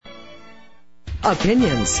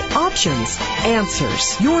Opinions, options,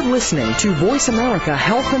 answers. You're listening to Voice America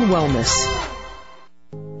Health and Wellness.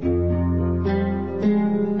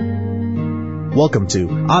 Welcome to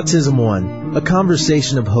Autism One, a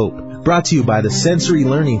conversation of hope, brought to you by the Sensory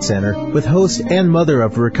Learning Center with host and mother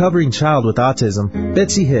of a recovering child with autism,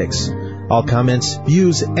 Betsy Hicks. All comments,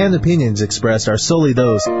 views, and opinions expressed are solely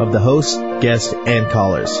those of the host, guest, and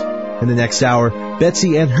callers. In the next hour,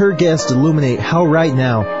 Betsy and her guest illuminate how right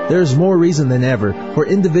now there is more reason than ever for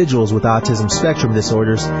individuals with autism spectrum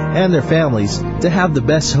disorders and their families to have the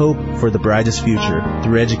best hope for the brightest future.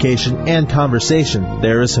 Through education and conversation,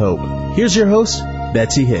 there is hope. Here's your host,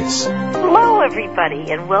 Betsy Hicks. Hello,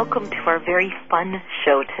 everybody, and welcome to our very fun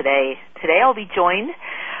show today. Today I'll be joined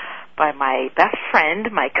by my best friend,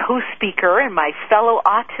 my co-speaker, and my fellow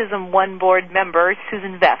Autism One board member,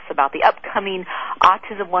 Sueson Vess, about the upcoming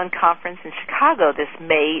Autism One conference in Chicago this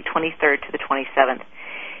May 23rd to the 27th.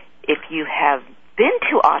 If you have been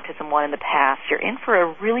to Autism One in the past, you're in for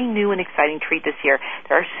a really new and exciting treat this year.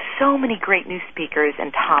 There are so many great new speakers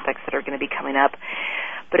and topics that are going to be coming up.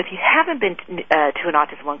 But if you haven't been to an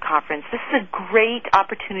Autism One conference, this is a great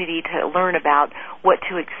opportunity to learn about what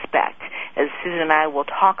to expect. As Susan and I will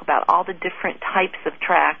talk about all the different types of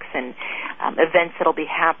tracks and events that will be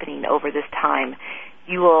happening over this time,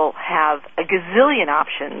 you will have a gazillion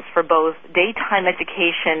options for both daytime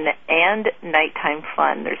education and nighttime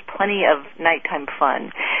fun. There's plenty of nighttime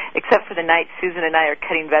fun, except for the night Susan and I are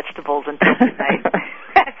cutting vegetables until midnight.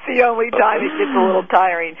 That's the only time it gets a little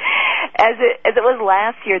tiring. As it was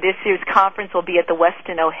last year, this year's conference will be at the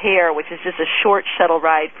Westin O'Hare, which is just a short shuttle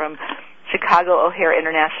ride from Chicago O'Hare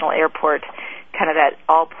International Airport, kind of that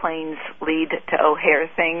all planes lead to O'Hare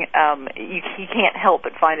thing. You can't help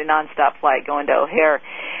but find a nonstop flight going to O'Hare.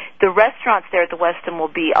 The restaurants there at the Westin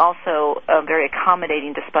will be also very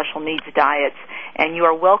accommodating to special needs diets, and you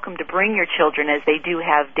are welcome to bring your children, as they do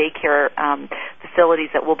have daycare facilities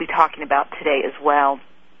that we'll be talking about today as well.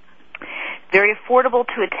 Very affordable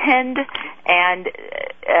to attend, and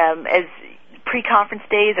as pre-conference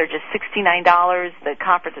days are just $69. The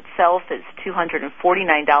conference itself is $249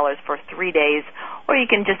 for 3 days, or you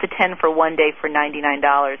can just attend for 1 day for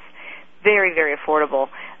 $99. Very, very affordable.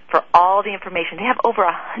 For all the information, they have over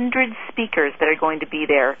 100 speakers that are going to be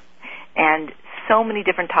there, and so many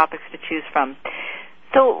different topics to choose from.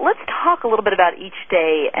 So let's talk a little bit about each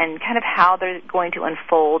day and kind of how they're going to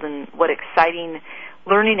unfold and what exciting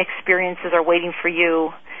learning experiences are waiting for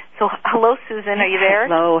you. So, hello, Susan. Are you there?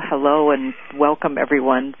 Hello, and welcome,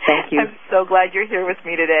 everyone. Thank you. I'm so glad you're here with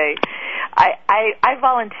me today. I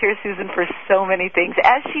volunteer Susan for so many things,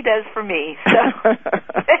 as she does for me. So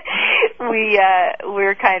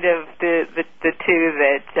we're kind of the two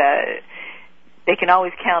that they can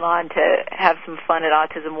always count on to have some fun at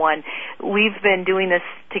Autism One. We've been doing this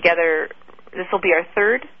together. This will be our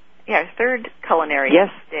third culinary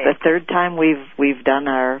yes, day. The third time we've done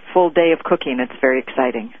our full day of cooking. It's very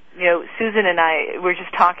exciting. You know, Susan and I were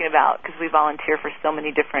just talking about, because we volunteer for so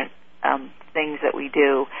many different things that we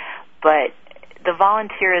do, but the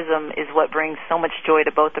volunteerism is what brings so much joy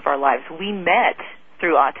to both of our lives. We met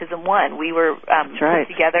through Autism One. We were put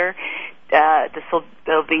together.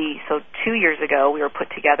 There'll be 2 years ago we were put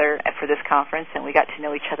together for this conference, and we got to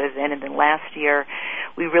know each other then. And then last year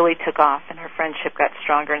we really took off, and our friendship got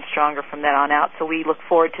stronger and stronger from then on out. So we look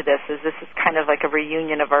forward to this, as this is kind of like a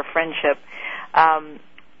reunion of our friendship.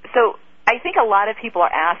 So I think a lot of people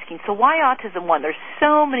are asking, so why Autism One? There's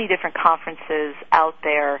so many different conferences out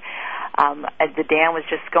there. The DAN was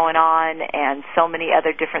just going on, and so many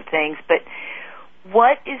other different things. But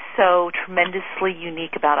what is so tremendously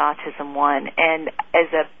unique about Autism One? And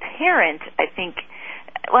as a parent, I think,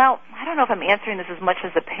 well, I don't know if I'm answering this as much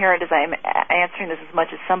as a parent as I am answering this as much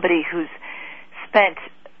as somebody who's spent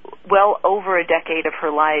well over a decade of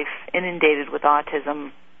her life inundated with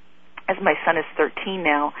autism, as my son is 13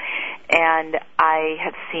 now, and I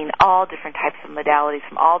have seen all different types of modalities,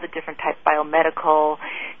 from all the different types biomedical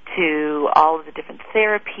to all of the different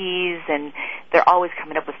therapies, and they're always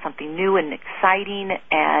coming up with something new and exciting.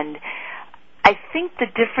 And I think the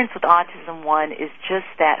difference with Autism One is just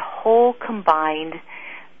that whole combined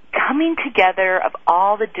coming together of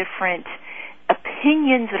all the different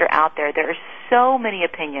opinions that are out there. There are so many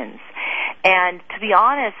opinions. And to be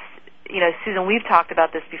honest, you know, Susan, we've talked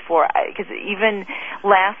about this before, because even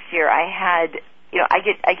last year I had, you know, I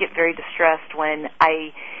get very distressed when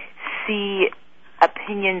I see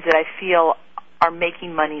opinions that I feel are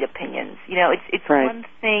making money opinions. You know, it's right. One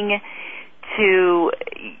thing to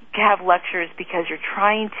have lectures because you're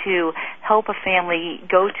trying to help a family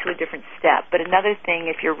go to a different step, but another thing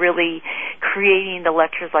if you're really creating the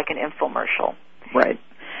lectures like an infomercial. Right.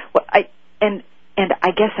 Well, And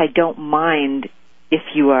I guess I don't mind if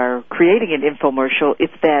you are creating an infomercial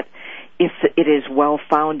if it is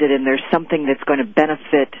well-founded and there's something that's going to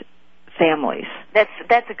benefit families.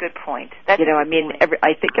 That's a good point. I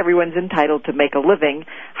think everyone's entitled to make a living.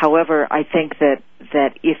 However, I think that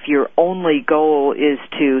if your only goal is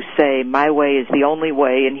to say, my way is the only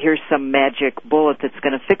way, and here's some magic bullet that's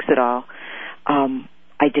going to fix it all,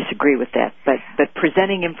 I disagree with that. But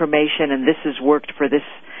presenting information, and this has worked for this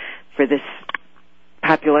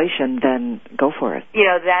population, then go for it.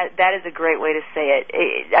 That is a great way to say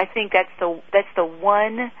it. I think that's the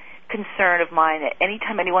one concern of mine, that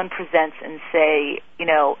anytime anyone presents and say,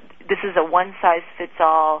 this is a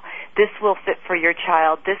one-size-fits-all, this will fit for your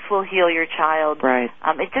child, this will heal your child. Right.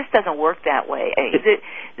 It just doesn't work that way.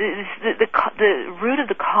 The root of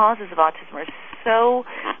the causes of autism are so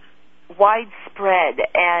widespread,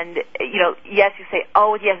 and yes, you say,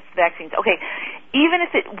 oh yes, it's the vaccines. Okay, even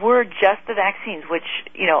if it were just the vaccines, which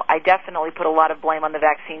I definitely put a lot of blame on the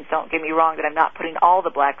vaccines. Don't get me wrong, that I'm not putting all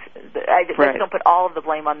the Right. Don't put all of the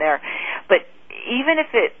blame on there. But even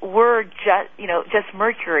if it were just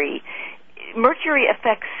mercury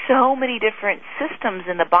affects so many different systems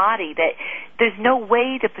in the body that there's no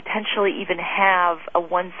way to potentially even have a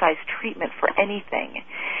one-size treatment for anything.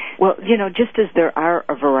 Well, just as there are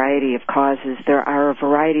a variety of causes, there are a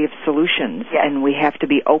variety of solutions, yes. And we have to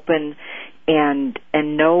be open and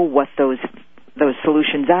know what those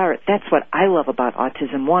solutions are. That's what I love about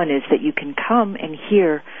Autism One, is that you can come and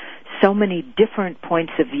hear so many different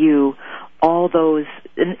points of view, all those,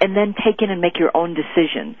 and then take in and make your own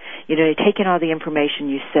decision. You take in all the information,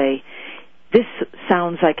 you say, this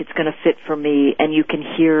sounds like it's going to fit for me, and you can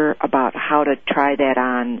hear about how to try that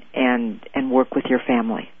on and work with your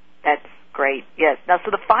family. That's great. Yes. Now,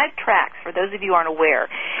 so the 5 tracks, for those of you who aren't aware,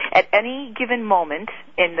 at any given moment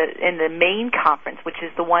in the main conference, which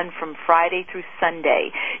is the one from Friday through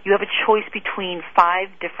Sunday, you have a choice between 5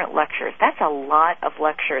 different lectures. That's a lot of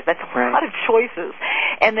lectures. That's a lot of choices.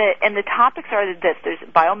 And the topics are this: there's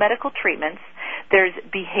biomedical treatments, there's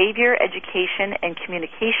behavior, education, and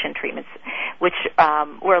communication treatments, which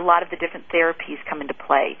where a lot of the different therapies come into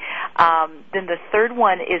play. Then the third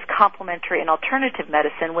one is complementary and alternative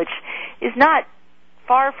medicine, which is not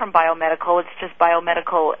far from biomedical. It's just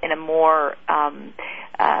biomedical in a more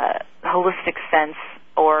holistic sense,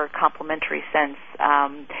 or complementary sense,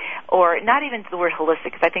 or not even the word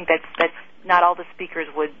holistic, because I think that's not all the speakers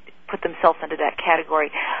would put themselves into that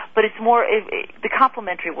category. But it's more, the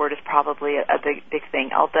complementary word is probably a big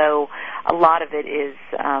thing, although a lot of it is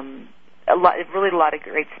a lot of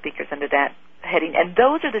great speakers under that heading, and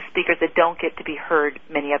those are the speakers that don't get to be heard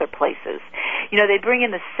many other places. They bring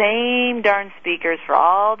in the same darn speakers for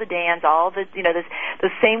all the Dans, all the the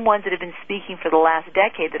same ones that have been speaking for the last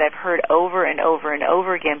decade that I've heard over and over and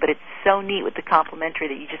over again. But it's so neat with the complimentary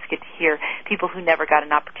that you just get to hear people who never got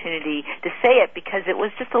an opportunity to say it because it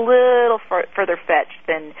was just a little further fetched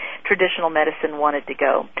than traditional medicine wanted to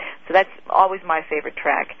go. So that's always my favorite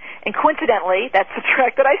track. And coincidentally, that's the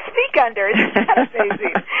track that I speak under. Isn't that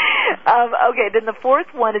amazing? Okay, then the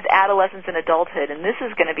fourth one is adolescence and adulthood, and this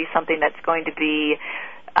is going to be something that's going to be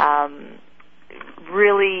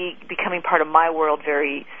really becoming part of my world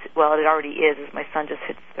very well. It already is, as my son just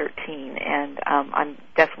hits 13, and I'm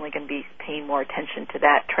definitely going to be paying more attention to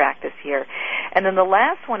that track this year. And then the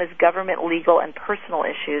last one is government, legal, and personal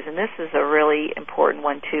issues, and this is a really important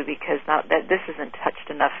one too, because this isn't touched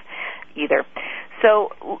enough either.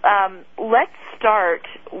 So let's start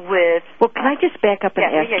with... Well, can I just back up and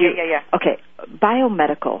ask you? Yeah. Okay,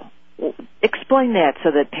 biomedical. Explain that so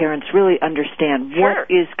that parents really understand what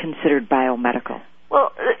is considered biomedical.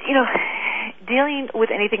 Well, dealing with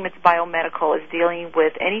anything that's biomedical is dealing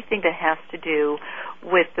with anything that has to do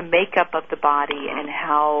with the makeup of the body and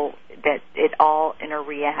how that it all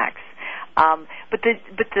interreacts. But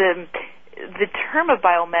the term of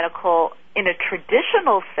biomedical in a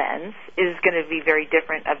traditional sense is going to be very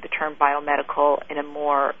different of the term biomedical in a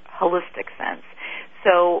more holistic sense.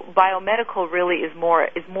 So biomedical really is more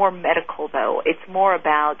medical, though. It's more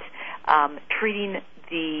about treating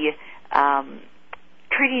the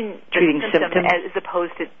symptom as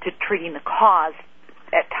opposed to treating the cause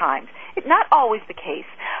at times. It's not always the case,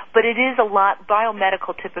 but it is a lot.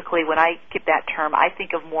 Biomedical, typically, when I get that term, I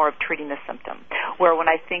think of more of treating the symptom, where when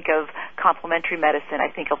I think of complementary medicine, I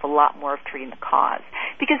think of a lot more of treating the cause.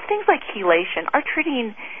 Because things like chelation are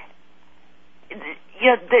treating,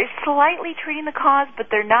 they're slightly treating the cause, but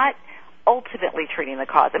they're not ultimately treating the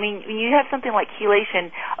cause. I mean, when you have something like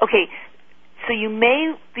chelation, okay, so you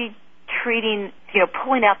may be treating,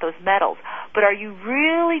 pulling out those metals, but are you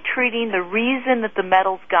really treating the reason that the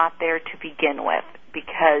metals got there to begin with?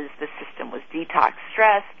 Because the system was detox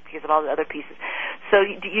stress because of all the other pieces. So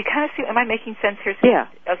you kind of see, am I making sense here? Yeah.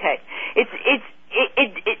 Okay.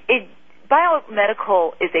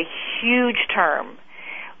 Biomedical is a huge term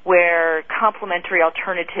where complementary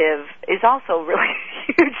alternative is also really a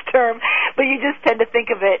huge term, but you just tend to think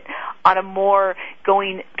of it on a more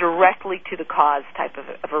going directly to the cause type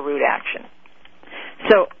of a root action.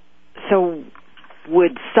 So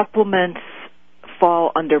would supplements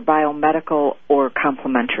fall under biomedical or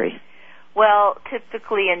complementary? Well,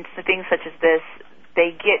 typically in things such as this,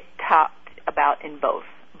 they get talked about in both,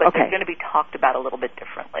 but they're going to be talked about a little bit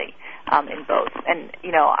differently in both. And,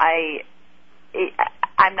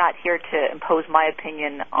 I'm not here to impose my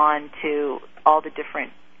opinion onto all the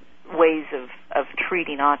different ways of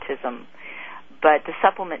treating autism, but the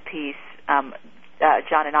supplement piece,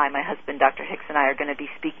 John and I, my husband, Dr. Hicks, and I are going to be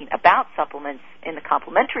speaking about supplements in the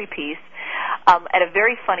complementary piece at a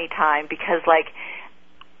very funny time because,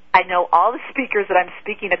 I know all the speakers that I'm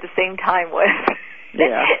speaking at the same time with.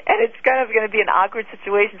 Yeah. And it's kind of going to be an awkward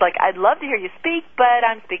situation. I'd love to hear you speak, but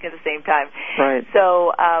I'm speaking at the same time. Right.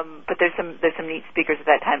 So, but there's some neat speakers at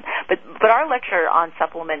that time. But our lecture on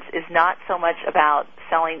supplements is not so much about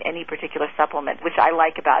selling any particular supplement, which I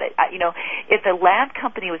like about it. If a lab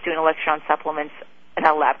company was doing a lecture on supplements,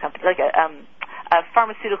 not a lab company, like a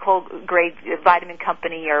pharmaceutical grade vitamin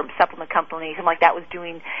company or supplement company, something like that, was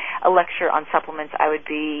doing a lecture on supplements, I would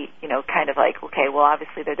be, kind of like, okay, well,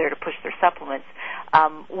 obviously they're there to push their supplements.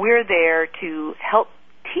 We're there to help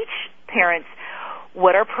teach parents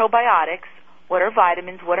what are probiotics, what are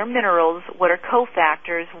vitamins, what are minerals, what are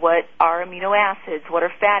cofactors, what are amino acids, what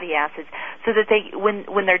are fatty acids, so that they,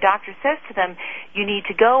 when their doctor says to them, you need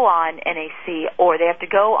to go on NAC or they have to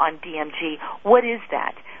go on DMG, what is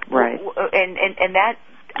that? Right. And that,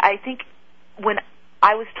 I think, when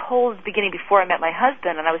I was told at the beginning, before I met my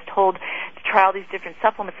husband, and I was told to try all these different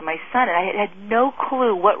supplements for my son, and I had no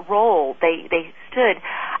clue what role they stood,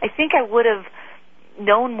 I think I would have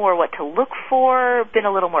known more what to look for, been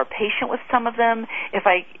a little more patient with some of them if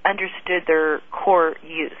I understood their core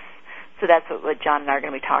use. So that's what John and I are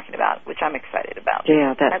going to be talking about, which I'm excited about.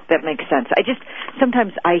 Yeah, that makes sense.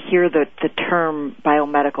 Sometimes I hear the term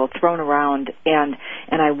biomedical thrown around, and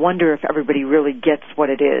I wonder if everybody really gets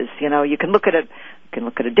what it is. You can look at a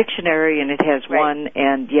dictionary and it has one,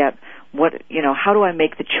 and yet how do I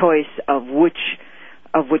make the choice of which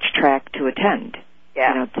track to attend?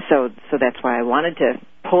 Yeah. So that's why I wanted to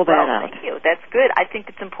pull that out. Thank you. That's good. I think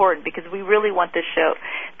it's important because we really want this show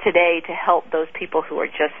today to help those people who are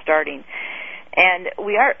just starting. And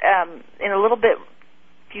we are, in a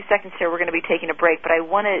few seconds here, we're going to be taking a break, but I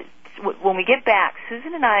want to, when we get back,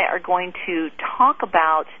 Susan and I are going to talk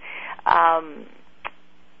about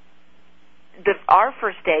our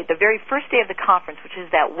first day, the very first day of the conference, which is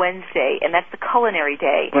that Wednesday, and that's the culinary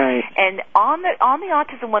day. Right. And on the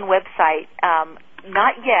Autism One website,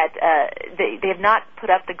 not yet. They have not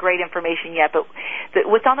put up the great information yet, but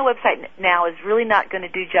what's on the website now is really not going to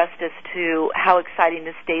do justice to how exciting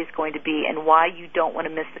this day is going to be and why you don't want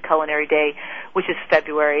to miss the culinary day, which is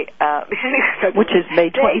February. Which is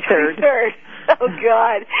May 23rd. Oh,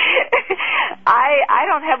 God. I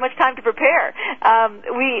don't have much time to prepare.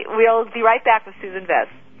 We'll be right back with Sueson Vess.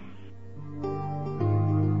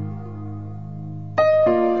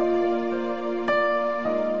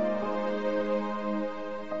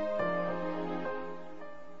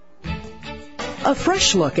 A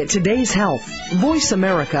fresh look at today's health. Voice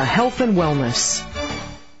America Health and Wellness.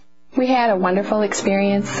 We had a wonderful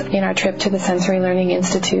experience in our trip to the Sensory Learning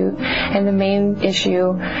Institute, and the main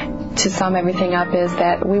issue, to sum everything up, is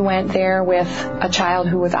that we went there with a child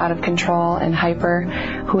who was out of control and hyper,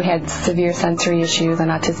 who had severe sensory issues and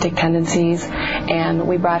autistic tendencies, and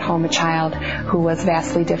we brought home a child who was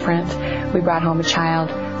vastly different. We brought home a child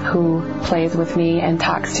who plays with me and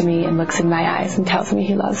talks to me and looks in my eyes and tells me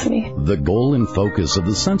he loves me. The goal and focus of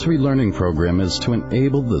the Sensory Learning Program is to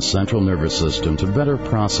enable the central nervous system to better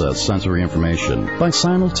process sensory information by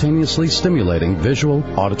simultaneously stimulating visual,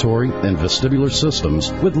 auditory, and vestibular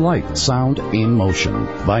systems with light, sound, and motion.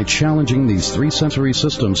 By challenging these three sensory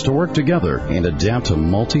systems to work together and adapt to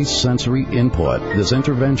multi-sensory input, this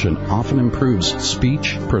intervention often improves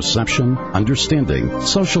speech, perception, understanding,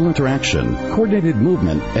 social interaction, coordinated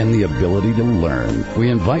movement, and the ability to learn. We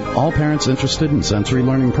invite all parents interested in sensory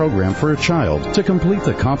learning program for a child to complete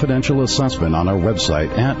the confidential assessment on our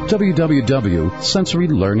website at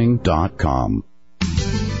www.sensorylearning.com.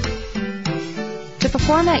 If a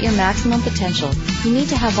perform at your maximum potential, you need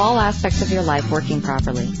to have all aspects of your life working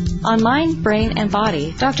properly. On Mind, Brain, and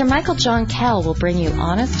Body, Dr. Michael John Kell will bring you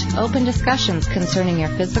honest, open discussions concerning your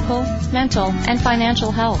physical, mental, and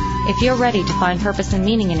financial health. If you're ready to find purpose and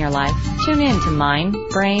meaning in your life, tune in to Mind,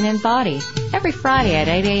 Brain, and Body every Friday at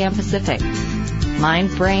 8 a.m. Pacific.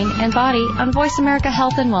 Mind, Brain, and Body on Voice America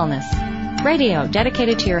Health and Wellness. Radio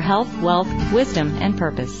dedicated to your health, wealth, wisdom, and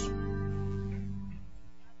purpose.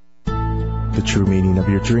 The true meaning of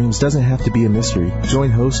your dreams doesn't have to be a mystery.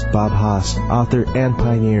 Join host Bob Haas, author and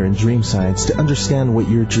pioneer in dream science, to understand what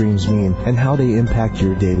your dreams mean and how they impact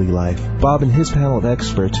your daily life. Bob and his panel of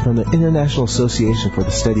experts from the International Association for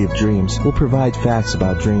the Study of Dreams will provide facts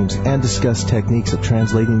about dreams and discuss techniques of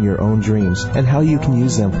translating your own dreams and how you can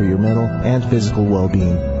use them for your mental and physical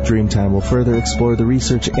well-being. Dreamtime will further explore the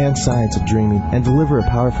research and science of dreaming and deliver a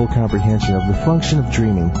powerful comprehension of the function of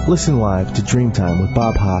dreaming. Listen live to Dreamtime with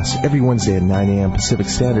Bob Haas every Wednesday at 9 a.m. Pacific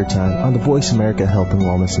Standard Time on the Voice America Health and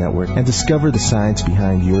Wellness Network and discover the science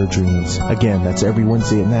behind your dreams. Again, that's every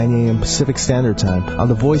Wednesday at 9 a.m. Pacific Standard Time on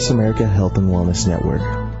the Voice America Health and Wellness Network.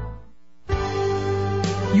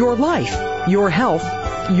 Your life, your health,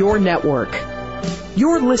 your network.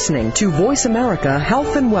 You're listening to Voice America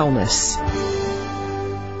Health and Wellness.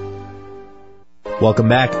 Welcome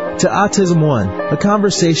back to Autism One, a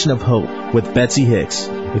conversation of hope with Betsy Hicks.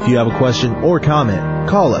 If you have a question or comment,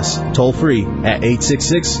 call us toll-free at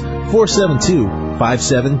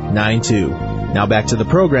 866-472-5792. Now back to the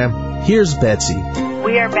program. Here's Betsy.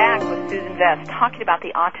 We are back with Sueson Vess talking about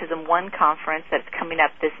the Autism One conference that's coming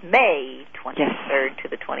up this May 23rd to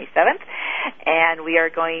the 27th. And we are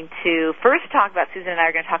going to first talk about, Susan and I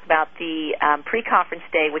are going to talk about the pre-conference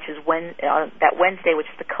day, which is that Wednesday, which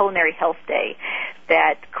is the Culinary Health Day,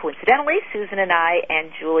 that coincidentally Susan and I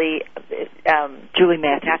and Julie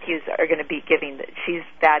Matthews are going to be giving. She's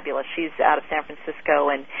fabulous. She's out of San Francisco,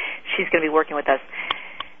 and she's going to be working with us.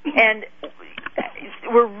 And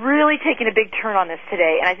we're really taking a big turn on this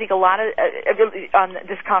today, and I think a lot of on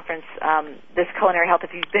this conference, this Culinary Health,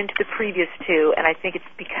 if you've been to the previous two, and I think it's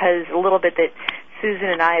because a little bit that Susan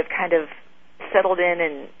and I have kind of settled in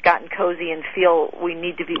and gotten cozy and feel we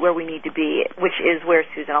need to be where we need to be, which is where,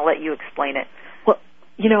 Susan? I'll let you explain it. Well,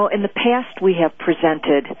 in the past we have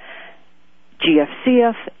presented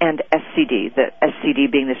GFCF and SCD, the SCD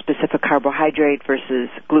being the specific carbohydrate versus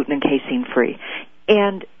gluten and casein free.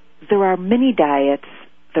 And there are many diets,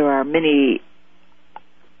 there are many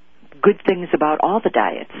good things about all the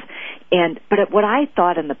diets. But what I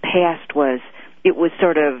thought in the past was it was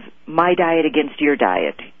sort of my diet against your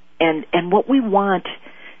diet. And what we want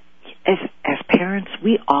as parents,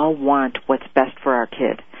 we all want what's best for our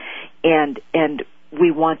kid. And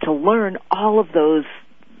we want to learn all of those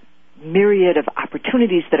myriad of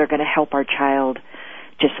opportunities that are going to help our child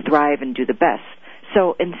just thrive and do the best.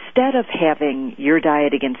 So instead of having your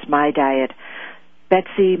diet against my diet,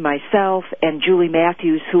 Betsy, myself, and Julie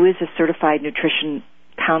Matthews, who is a certified nutrition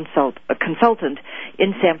consultant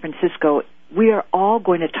in San Francisco, we are all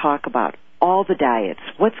going to talk about all the diets,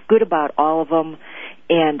 what's good about all of them,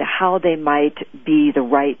 and how they might be the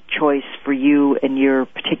right choice for you in your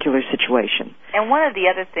particular situation. And one of the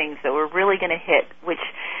other things that we're really going to hit, which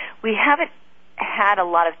we haven't had a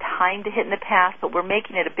lot of time to hit in the past, but we're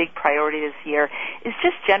making it a big priority this year, is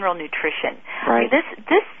just general nutrition. Right. I mean,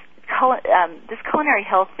 this Culinary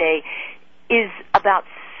Health Day is about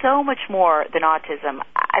so much more than autism.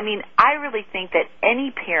 I mean, I really think that any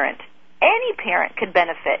parent could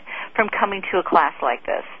benefit from coming to a class like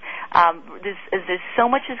this. There's so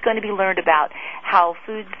much is going to be learned about how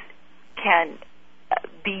foods can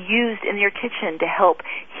be used in your kitchen to help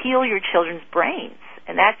heal your children's brains.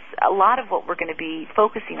 And that's a lot of what we're going to be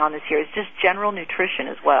focusing on this year, is just general nutrition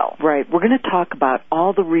as well. Right. We're going to talk about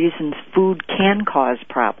all the reasons food can cause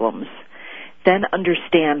problems, then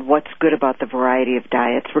understand what's good about the variety of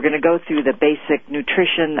diets. We're going to go through the basic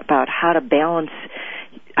nutrition about how to balance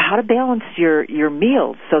your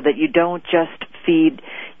meals so that you don't just feed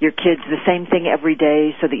your kids the same thing every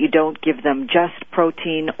day, so that you don't give them just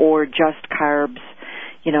protein or just carbs.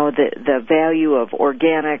 The value of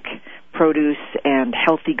organic produce and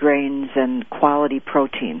healthy grains and quality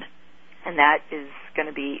protein. And that is going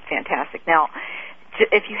to be fantastic. Now,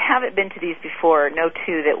 if you haven't been to these before, know,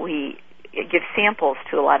 too, that we give samples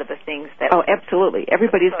to a lot of the things that... Oh, absolutely.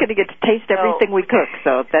 Everybody's going to get to taste everything we cook,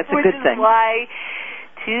 so that's a good thing. Which is why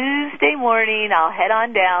Tuesday morning I'll head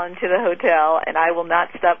on down to the hotel, and I will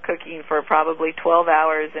not stop cooking for probably 12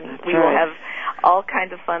 hours, and we will have all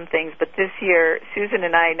kinds of fun things. But this year, Susan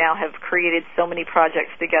and I now have created so many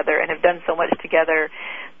projects together and have done so much together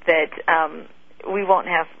that we won't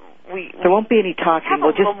have there won't be any talking.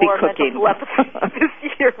 We'll just be cooking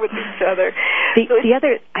this year with each other. The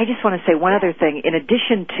other, I just want to say one other thing. In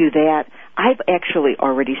addition to that, I've actually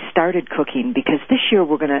already started cooking because this year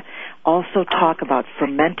we're going to also talk about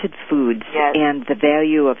fermented foods and the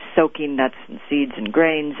value of soaking nuts and seeds and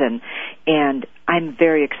grains, and I'm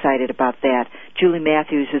very excited about that. Julie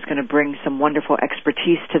Matthews is going to bring some wonderful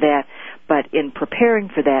expertise to that, but in preparing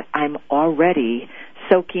for that, I'm already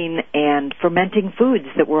soaking and fermenting foods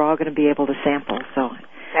that we're all going to be able to sample. So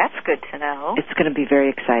that's good to know. It's going to be very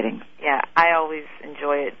exciting. Yeah, I always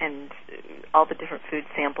enjoy it, and all the different food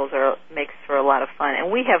samples makes for a lot of fun,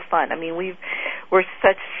 and we have fun. I mean, we're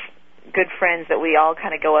such good friends that we all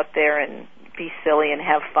kind of go up there and be silly and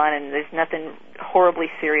have fun, and there's nothing horribly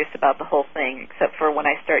serious about the whole thing, except for when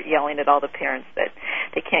I start yelling at all the parents that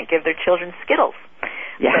they can't give their children Skittles.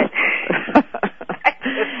 Yeah.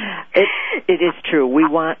 It is true. We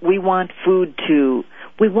want the food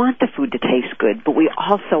to taste good, but we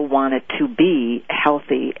also want it to be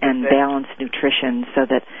healthy and balanced nutrition, so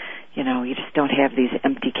that you just don't have these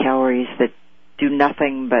empty calories that do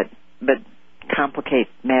nothing but complicate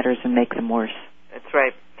matters and make them worse. That's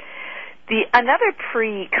right. Another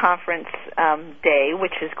pre-conference day,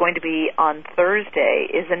 which is going to be on Thursday,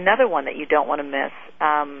 is another one that you don't want to miss,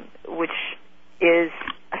 which is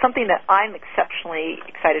something that I'm exceptionally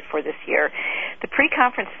excited for this year. The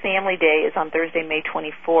pre-conference family day is on Thursday, May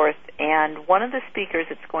 24th, and one of the speakers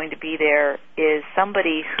that's going to be there is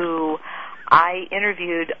somebody who I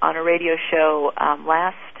interviewed on a radio show around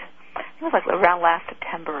last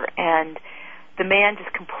September, and the man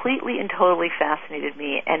just completely and totally fascinated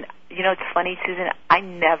me. And, it's funny, Susan, I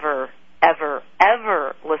never, ever,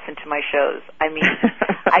 ever listen to my shows. I mean,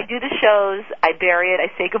 I do the shows, I bury it, I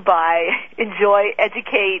say goodbye, enjoy,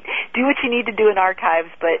 educate, do what you need to do in archives,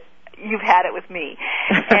 but you've had it with me.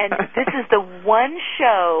 And this is the one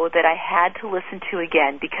show that I had to listen to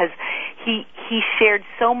again because he shared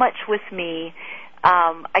so much with me,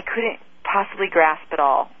 I couldn't possibly grasp it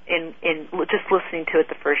all in just listening to it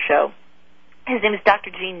the first show. His name is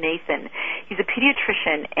Dr. Gene Nathan. He's a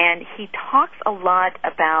pediatrician, and he talks a lot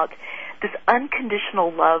about this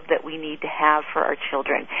unconditional love that we need to have for our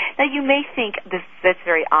children. Now, you may think that's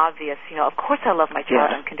very obvious. Of course I love my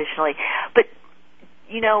child unconditionally. But,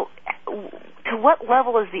 to what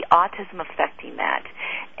level is the autism affecting that?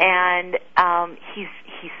 And he's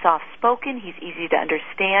soft-spoken, he's easy to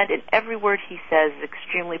understand, and every word he says is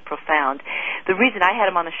extremely profound. The reason I had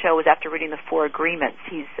him on the show was after reading The Four Agreements.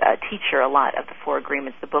 He's a teacher a lot of The Four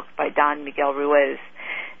Agreements, the book by Don Miguel Ruiz.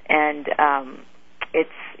 And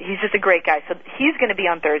he's just a great guy. So he's going to be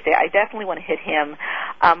on Thursday. I definitely want to hit him.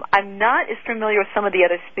 I'm not as familiar with some of the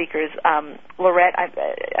other speakers. Lorette,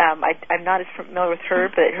 I'm not as familiar with her,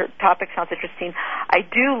 but her topic sounds interesting. I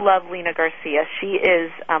do love Lena Garcia. She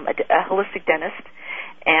is a holistic dentist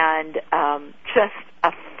and just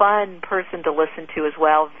a fun person to listen to as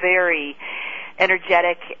well. Very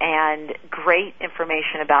energetic and great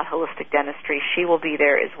information about holistic dentistry. She will be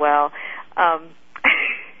there as well.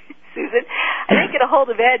 Susan, I didn't get a hold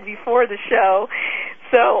of Ed before the show,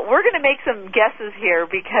 so we're going to make some guesses here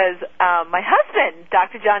because my husband,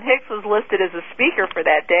 Dr. John Hicks, was listed as a speaker for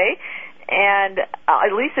that day, and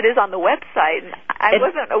at least it is on the website. I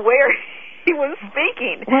wasn't aware he was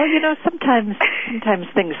speaking. Well, sometimes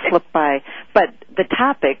things slip by, but the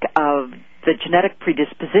topic of the genetic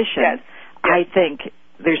predisposition, I think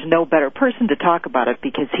there's no better person to talk about it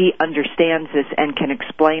because he understands this and can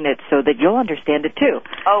explain it so that you'll understand it too.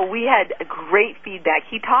 Oh, we had great feedback.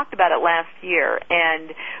 He talked about it last year,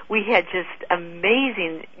 and we had just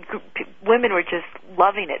amazing women were just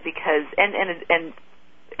loving it because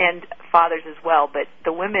and fathers as well. But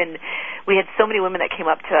the women, we had so many women that came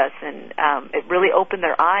up to us, and it really opened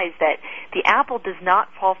their eyes that the apple does not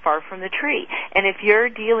fall far from the tree. And if you're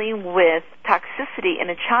dealing with toxicity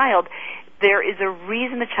in a child, there is a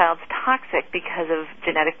reason the child's toxic because of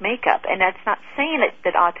genetic makeup, and that's not saying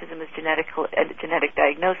that autism is a genetic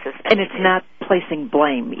diagnosis. And it's not placing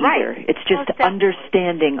blame either. Right. It's just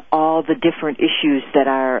understanding all the different issues that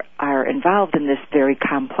are involved in this very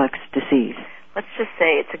complex disease. Let's just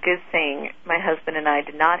say it's a good thing my husband and I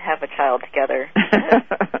did not have a child together.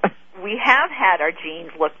 We have had our genes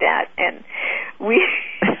looked at, and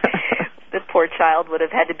the poor child would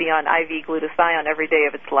have had to be on IV glutathione every day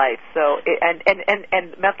of its life. So, and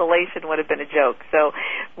methylation would have been a joke. So,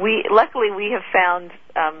 luckily we have found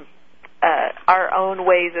our own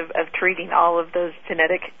ways of treating all of those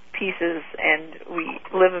genetic pieces, and we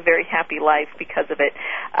live a very happy life because of it.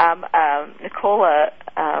 Nicola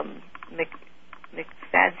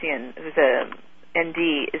McFadzean, who's a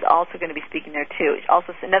ND, is also going to be speaking there, too.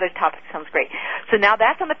 Also, another topic sounds great. So now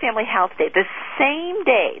that's on the Family Health Day. The same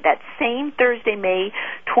day, that same Thursday, May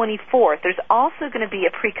 24th, there's also going to be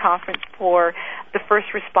a pre-conference for the first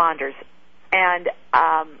responders. And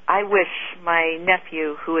I wish my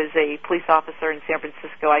nephew, who is a police officer in San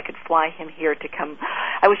Francisco, I could fly him here to come.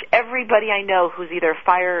 I wish everybody I know who's either a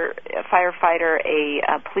firefighter,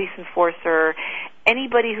 a police enforcer,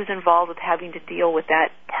 anybody who's involved with having to deal with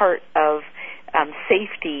that part of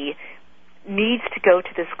safety needs to go to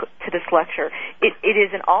this lecture. It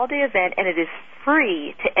is an all-day event, and it is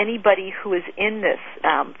free to anybody who is in this,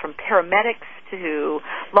 from paramedics to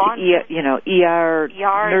law enforcement, ER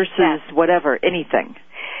nurses, yes. Whatever, anything.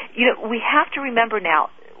 We have to remember now,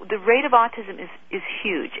 the rate of autism is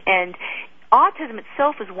huge, and autism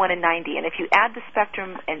itself is 1 in 90, and if you add the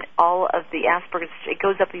spectrum and all of the Asperger's, it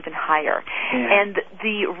goes up even higher. Yeah. And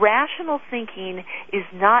the rational thinking is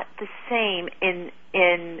not the same in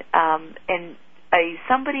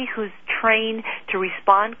somebody who's trained to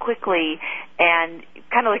respond quickly and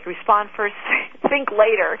kind of like respond first, think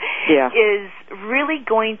later, is really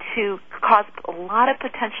going to cause a lot of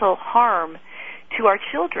potential harm to our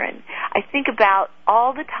children. I think about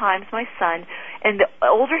all the times my son, and the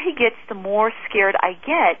older he gets, the more scared I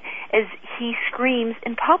get as he screams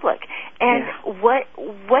in public. And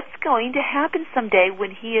what's going to happen someday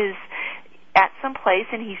when he is at some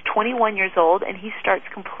place and he's 21 years old and he starts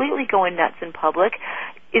completely going nuts in public?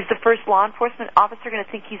 Is the first law enforcement officer going to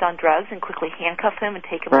think he's on drugs and quickly handcuff him and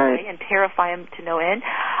take him away and terrify him to no end?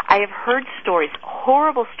 I have heard stories,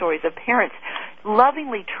 horrible stories, of parents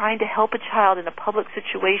lovingly trying to help a child in a public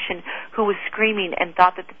situation who was screaming and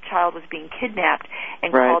thought that the child was being kidnapped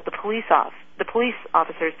and called the police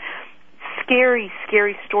officers. Scary,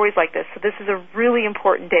 scary stories like this. So this is a really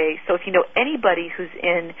important day. So if you know anybody who's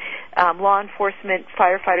in law enforcement,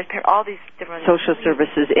 firefighters, all these different social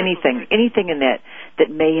services, anything in that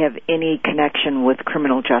may have any connection with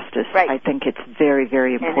criminal justice, I think it's very,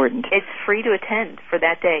 very important. And it's free to attend for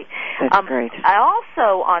that day. That's great.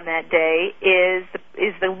 Also on that day is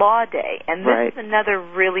the law day, and this is another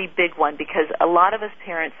really big one because a lot of us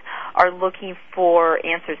parents are looking for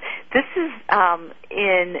answers. This is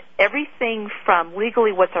in everything from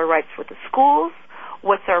legally what's our rights with the schools,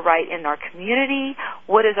 what's our right in our community,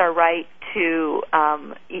 what is our right to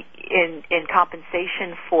in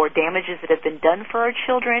compensation for damages that have been done for our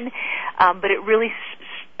children, but it really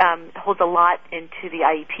holds a lot into the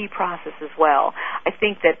IEP process as well. I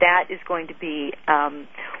think that is going to be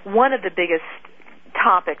one of the biggest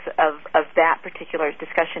topics of that particular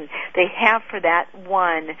discussion. They have for that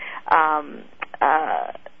one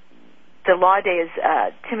the law day is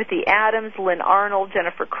Timothy Adams, Lynn Arnold,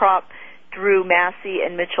 Jennifer Kropp, Drew Massey,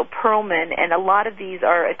 and Mitchell Perlman, and a lot of these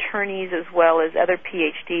are attorneys as well as other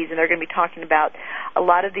PhDs, and they're going to be talking about a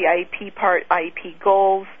lot of the IEP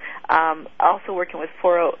goals, also working with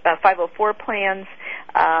 504 plans,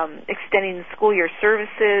 extending the school year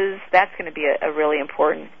services. That's going to be a really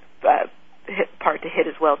important part to hit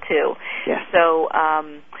as well, too. Yeah. So,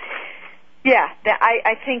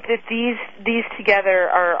 I think that these together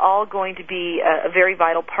are all going to be a very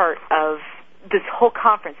vital part of this whole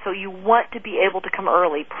conference. So you want to be able to come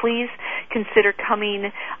early. Please consider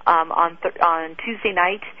coming on Tuesday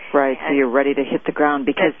night. Right, so you're ready to hit the ground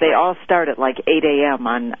because they all start at like 8 a.m.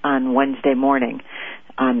 on Wednesday morning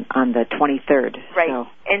on the 23rd. Right, so.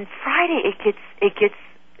 And Friday it gets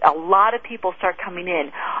a lot of people start coming in.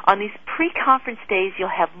 On these pre-conference days, you'll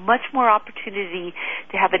have much more opportunity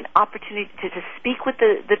to have an opportunity to speak with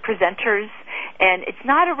the presenters, and it's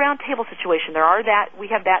not a round table situation. We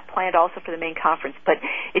have that planned also for the main conference, but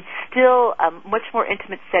it's still a much more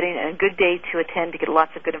intimate setting and a good day to attend to get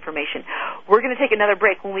lots of good information. We're going to take another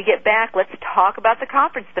break. When we get back, let's talk about the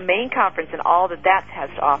conference, the main conference, and all that has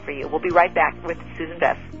to offer you. We'll be right back with Sueson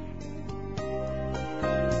Vess.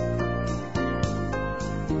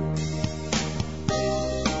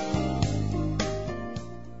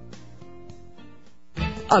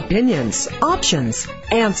 Opinions, options,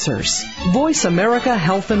 answers. Voice America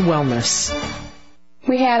Health and Wellness.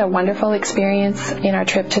 We had a wonderful experience in our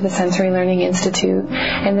trip to the Sensory Learning Institute,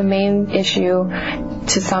 and the main issue,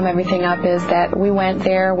 to sum everything up, is that we went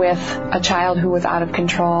there with a child who was out of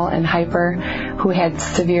control and hyper, who had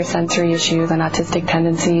severe sensory issues and autistic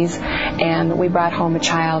tendencies, and we brought home a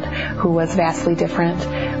child who was vastly different.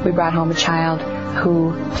 We brought home a child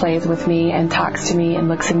who plays with me and talks to me and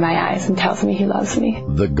looks in my eyes and tells me he loves me.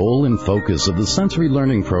 The goal and focus of the sensory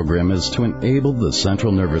learning program is to enable the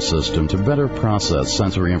central nervous system to better process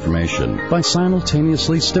sensory information by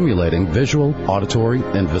simultaneously stimulating visual, auditory,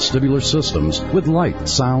 and vestibular systems with light,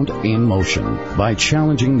 sound, and motion. By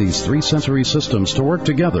challenging these three sensory systems to work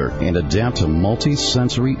together and adapt to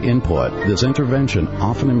multi-sensory input, this intervention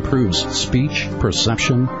often improves speech,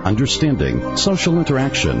 perception, understanding, social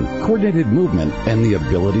interaction, coordinated movement, and the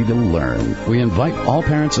ability to learn. We invite all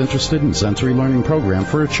parents interested in sensory learning program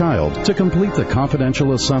for a child to complete the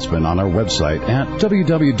confidential assessment on our website at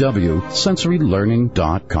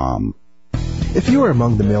www.sensorylearning.com. If you are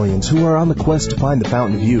among the millions who are on the quest to find the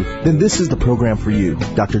fountain of youth, then this is the program for you.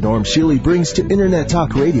 Dr. Norm Shealy brings to Internet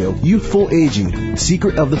Talk Radio Youthful Aging,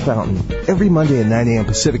 Secret of the Fountain, every Monday at 9 a.m.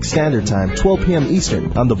 Pacific Standard Time, 12 p.m.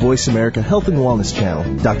 Eastern, on the Voice America Health and Wellness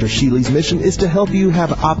Channel. Dr. Shealy's mission is to help you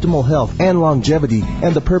have optimal health and longevity,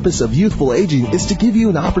 and the purpose of Youthful Aging is to give you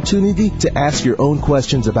an opportunity to ask your own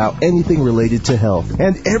questions about anything related to health,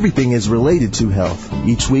 and everything is related to health.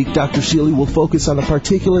 Each week, Dr. Shealy will focus on a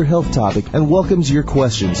particular health topic and welcomes your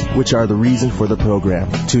questions, which are the reason for the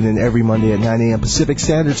program. Tune in every Monday at 9 a.m. Pacific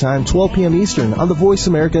Standard Time, 12 p.m. Eastern on the Voice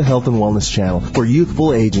America Health and Wellness Channel for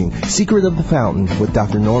Youthful Aging, Secret of the Fountain with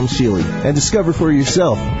Dr. Norm Shealy, and discover for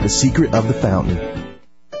yourself the secret of the fountain.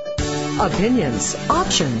 Opinions,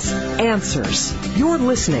 options, answers. You're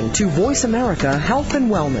listening to Voice America Health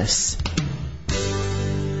and Wellness.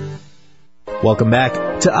 Welcome back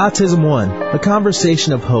to Autism One, a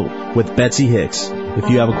conversation of hope with Betsy Hicks. If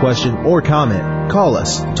you have a question or comment, call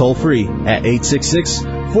us toll-free at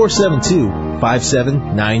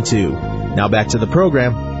 866-472-5792. Now back to the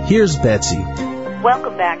program. Here's Betsy.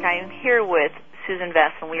 Welcome back. I am here with Sueson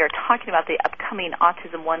Vess, and we are talking about the upcoming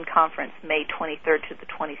Autism One Conference, May 23rd to the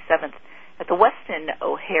 27th at the Westin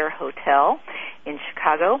O'Hare Hotel in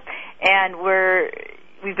Chicago. And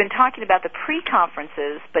we've been talking about the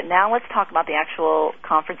pre-conferences, but now let's talk about the actual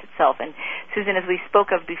conference itself. And Sueson, as we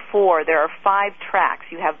spoke of before, there are 5 tracks.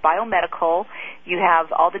 You have biomedical, you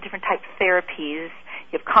have all the different types of therapies,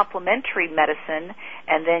 you have complementary medicine,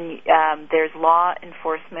 and then there's law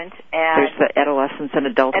enforcement. And there's the adolescents and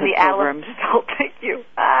adulthood programs. Thank you.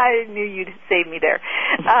 I knew you'd save me there.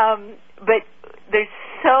 But there's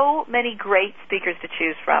so many great speakers to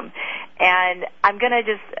choose from. And I'm going to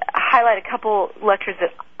just highlight a couple lectures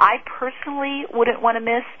that I personally wouldn't want to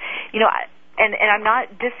miss. You know, and I'm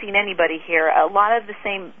not dissing anybody here. A lot of the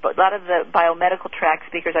biomedical track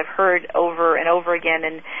speakers I've heard over and over again,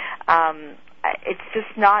 and it's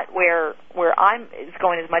just not where I'm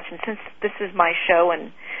going as much. And since this is my show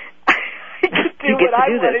and I just do what I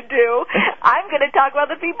want to do, I'm going to talk about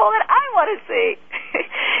the people that I want to see.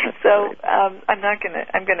 So I'm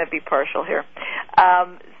going to be partial here.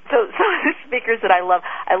 So the speakers that I love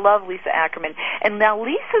Lisa Ackerman, and now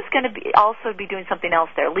Lisa's going to also be doing something else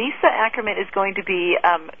there. Lisa Ackerman is going to be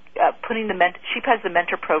she has the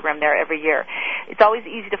mentor program there every year. It's always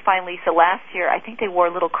easy to find Lisa. Last year, I think they wore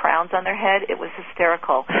little crowns on their head. It was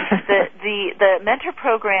hysterical. The mentor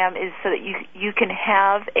program is so that you can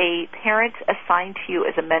have a parent assigned to you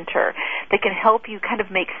as a mentor that can help you kind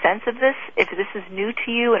of make sense of this. If this is new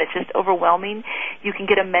to you and it's just overwhelming, you can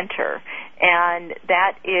get a mentor, and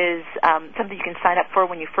that is something you can sign up for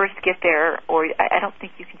when you first get there, or I don't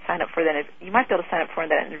think you can sign up for that. You might be able to sign up for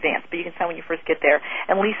that in advance, but you can sign when you first get there.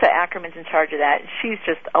 And Lisa Ackerman's in charge of that. She's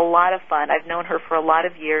just a lot of fun. I've known her for a lot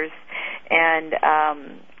of years, and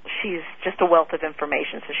she's just a wealth of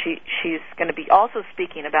information. So she's going to be also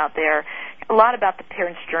speaking about a lot about the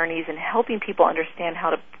parents' journeys and helping people understand how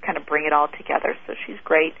to kind of bring it all together. So she's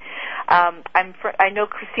great. I know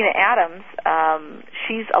Christina Adams.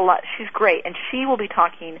 She's great, and she will be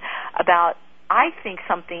talking about, I think,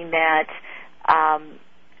 something that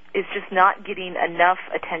is just not getting enough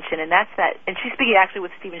attention, and that's that. And she's speaking actually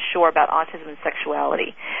with Stephen Shore about autism and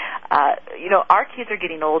sexuality. Our kids are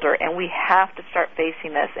getting older, and we have to start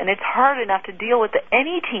facing this. And it's hard enough to deal with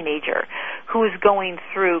any teenager who is going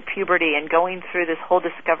through puberty and going through this whole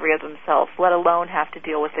discovery of themselves, let alone have to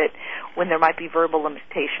deal with it when there might be verbal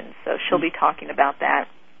limitations. So she'll be talking about that.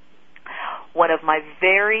 One of my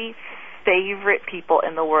very favorite people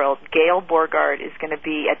in the world, Gail Borgard, is going to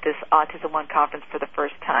be at this Autism One conference for the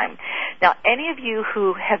first time. Now, any of you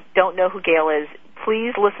who don't know who Gail is,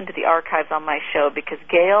 please listen to the archives on my show, because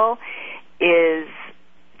Gail is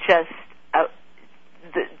just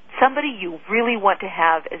somebody you really want to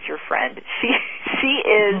have as your friend. She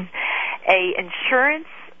is a insurance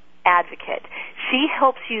advocate. She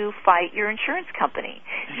helps you fight your insurance company.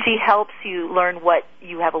 She helps you learn what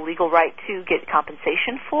you have a legal right to get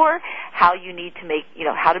compensation for, how you need to make,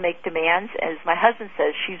 how to make demands. As my husband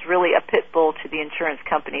says, she's really a pit bull to the insurance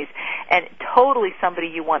companies and totally somebody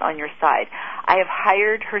you want on your side. I have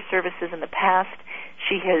hired her services in the past.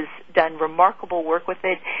 She has done remarkable work with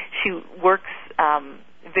it. She works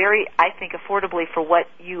very, I think, affordably for what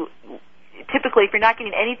you typically, if you're not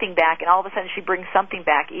getting anything back and all of a sudden she brings something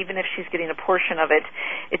back, even if she's getting a portion of it,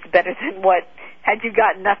 it's better than what had you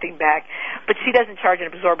gotten nothing back. But she doesn't charge an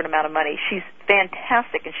absorbent amount of money. She's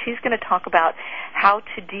fantastic, and she's going to talk about how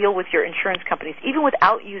to deal with your insurance companies, even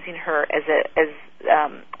without using her as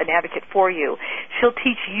an advocate for you. She'll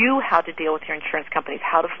teach you how to deal with your insurance companies,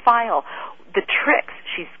 how to file, the tricks.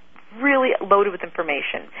 She's really loaded with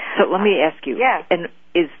information. So let me ask you. Yeah. And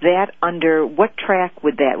is that under what track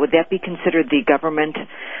would that? Would that be considered the government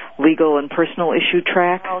legal and personal issue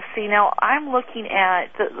track? Oh, see, now I'm looking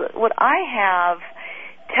at what I have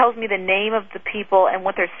tells me the name of the people and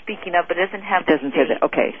what they're speaking of, but it doesn't have. It doesn't say that.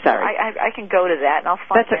 Okay, sorry. I can go to that and I'll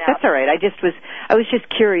find out. That's all right. I was just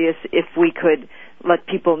curious if we could let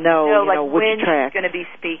people know, which when track. she's going to be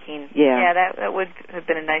speaking. Yeah, that would have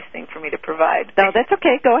been a nice thing for me to provide. No, that's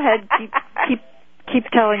okay. Go ahead.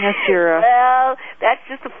 Keep telling us your... Well, that's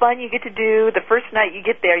just the fun you get to do. The first night you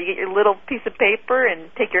get there, you get your little piece of paper and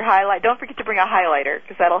take your highlight. Don't forget to bring a highlighter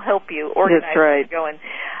because that'll help you organize that's right. where you're going.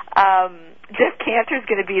 Jeff Cantor's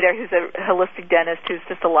going to be there, who's a holistic dentist who's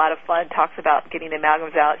just a lot of fun, talks about getting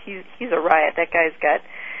amalgams out. He's a riot. That guy's got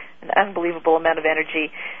an unbelievable amount of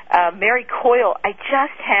energy. Mary Coyle, I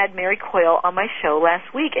just had Mary Coyle on my show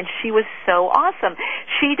last week, and she was so awesome.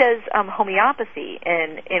 She does homeopathy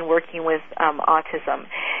in working with autism,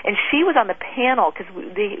 and she was on the panel because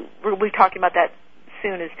we'll be talking about that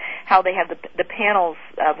soon, is how they have the panels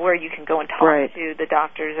of where you can go and talk right. to the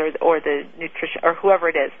doctors or the nutrition or whoever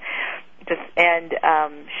it is. And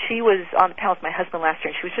she was on the panel with my husband last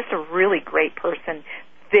year, and she was just a really great person,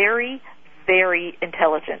 very, very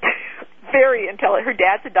intelligent. Very intelligent. Her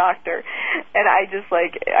dad's a doctor, and I just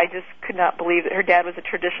could not believe that her dad was a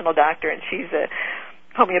traditional doctor and she's a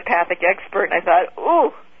homeopathic expert. And I thought,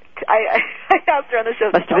 ooh, I asked her on the show.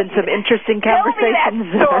 Must have been some interesting conversations. Tell me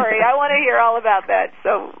that story. I want to hear all about that.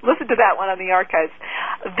 So listen to that one on the archives.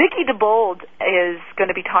 Vicki DeBold is going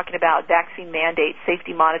to be talking about vaccine mandates,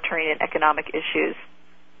 safety monitoring, and economic issues.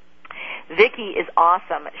 Vicki is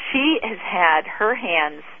awesome. She has had her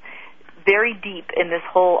hands very deep in this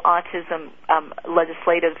whole autism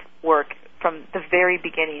legislative work from the very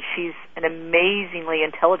beginning. She's an amazingly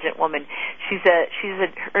intelligent woman. She has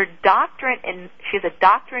a doctorate in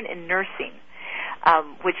nursing,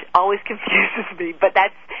 which always confuses me. But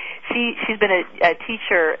she's been a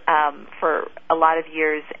teacher for a lot of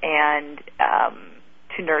years and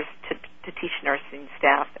to teach nursing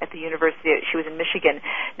staff at the university. She was in Michigan.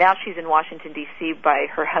 Now she's in Washington, D.C. by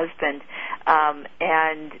her husband,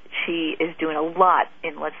 and she is doing a lot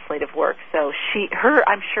in legislative work. So her,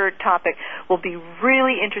 I'm sure, topic will be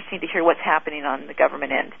really interesting to hear what's happening on the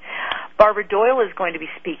government end. Barbara Doyle is going to be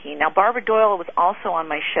speaking. Now, Barbara Doyle was also on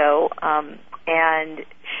my show, and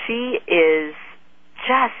she is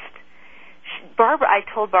Barbara, I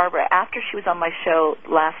told Barbara after she was on my show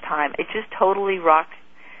last time, it just totally rocked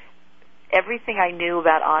everything I knew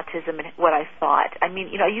about autism and what I thought. I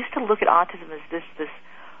mean, I used to look at autism as this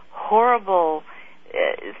horrible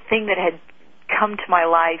thing that had come to my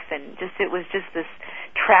life, and it was just this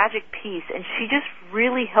tragic piece. And she just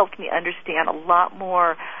really helped me understand a lot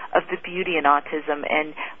more of the beauty in autism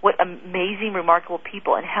and what amazing, remarkable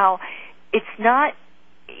people, and how it's not.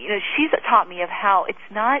 She's taught me of how it's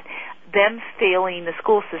not them failing the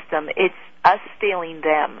school system, it's us failing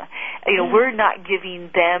them. We're not giving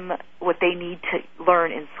them what they need to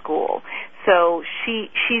learn in school. So she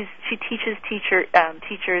teaches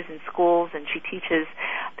teachers in schools, and she teaches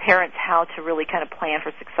parents how to really kind of plan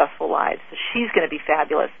for successful lives. So she's going to be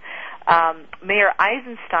fabulous. Mayor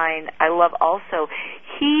Eisenstein, I love also.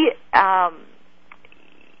 He,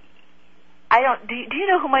 do you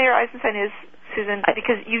know who Mayor Eisenstein is, Susan?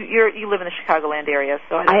 Because you live in the Chicagoland area,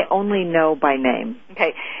 so I only know by name.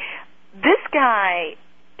 Okay. This guy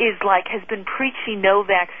has been preaching no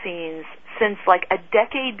vaccines since a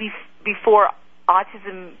decade before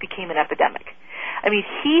autism became an epidemic. I mean,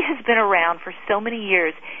 he has been around for so many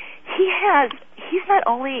years. He's not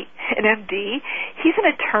only an MD, he's an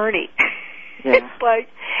attorney. Yeah. It's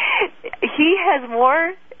he has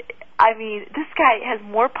more. I mean, this guy has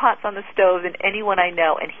more pots on the stove than anyone I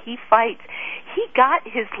know, and he fights. He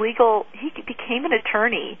became an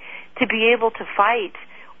attorney to be able to fight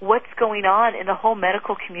what's going on in the whole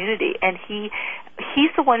medical community, and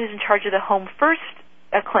he's the one who's in charge of the Home First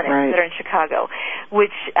clinics that are in Chicago,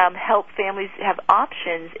 which help families have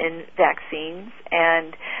options in vaccines.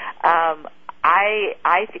 And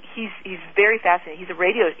I think he's very fascinating.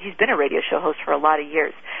 He's been a radio show host for a lot of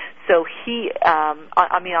years. So he,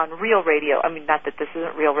 on real radio. I mean, not that this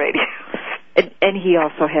isn't real radio. And he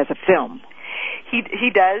also has a film. He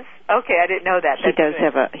does? Okay, I didn't know that.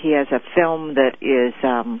 He has a film that is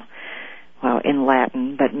in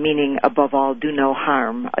Latin, but meaning above all do no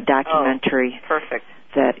harm, a documentary. Oh, perfect.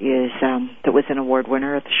 That was an award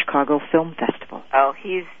winner at the Chicago Film Festival. Oh,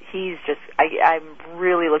 he's just I'm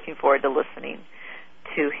really looking forward to listening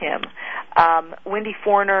to him. Wendy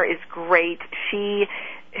Forner is great. She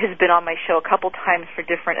has been on my show a couple times for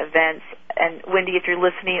different events. And Wendy, if you're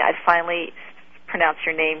listening, I finally pronounced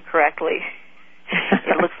your name correctly.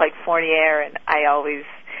 It looks like Fournier, and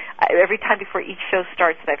every time before each show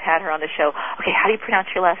starts that I've had her on the show, okay, how do you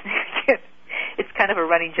pronounce your last name again? It's kind of a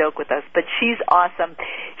running joke with us, but she's awesome.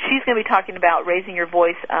 She's going to be talking about raising your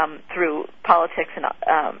voice through politics, and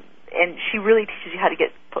she really teaches you how to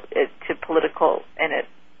get to political and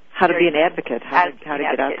how to be an advocate, how to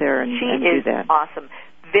get out there and do that. She is awesome.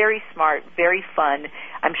 Very smart, very fun.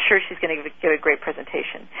 I'm sure she's going to give a great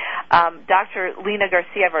presentation. Dr. Lena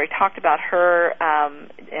Garcia, I've already talked about her,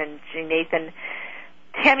 and Jean Nathan.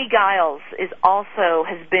 Tammy Giles has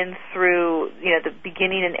been through the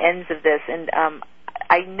beginning and ends of this, and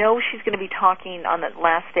I know she's going to be talking on the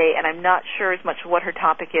last day, and I'm not sure as much what her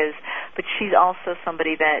topic is, but she's also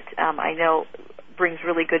somebody that I know brings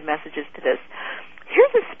really good messages to this.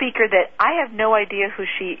 Here's a speaker that I have no idea who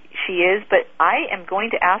she is, but I am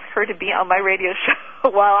going to ask her to be on my radio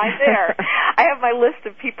show while I'm there. I have my list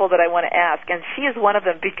of people that I want to ask, and she is one of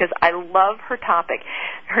them because I love her topic.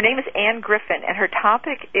 Her name is Ann Griffin, and her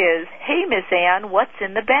topic is, "Hey, Miss Ann, what's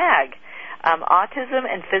in the bag? Autism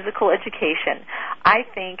and physical education." I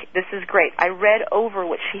think this is great. I read over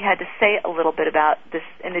what she had to say a little bit about this,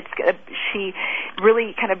 and she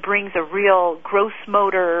really kind of brings a real gross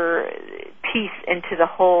motor piece into the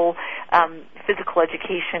whole physical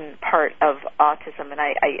education part of autism, and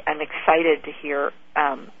I'm excited to hear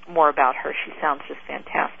more about her. She sounds just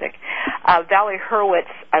fantastic. Valerie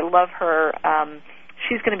Hurwitz, I love her.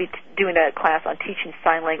 She's going to be doing a class on teaching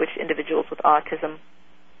sign language to individuals with autism.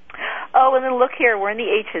 Oh, and then look here, we're in the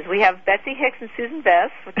H's. We have Betsy Hicks and Sueson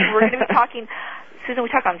Vess. We're going to be talking, Susan, we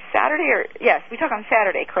talk on Saturday, yes, we talk on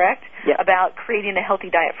Saturday, correct? Yep. About creating a healthy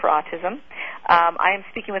diet for autism. I am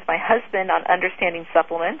speaking with my husband on understanding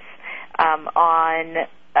supplements on,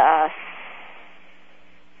 I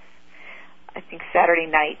think Saturday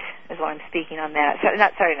night is when I'm speaking on that.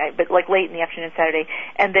 Not Saturday night, but like late in the afternoon Saturday.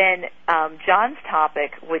 And then John's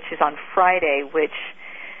topic, which is on Friday, which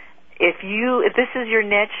if this is your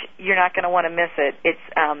niche, you're not going to want to miss it. It's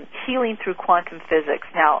healing through quantum physics.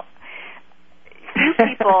 Now,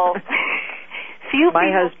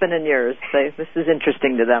 my husband and yours, this is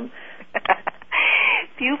interesting to them.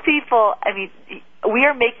 Few people, we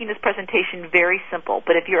are making this presentation very simple,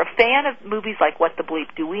 but if you're a fan of movies like What the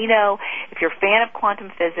Bleep Do We Know, if you're a fan of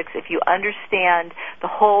quantum physics, if you understand the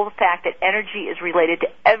whole fact that energy is related to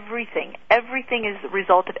everything is the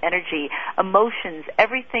result of energy, emotions,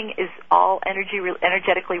 everything is all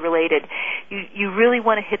energetically related, you really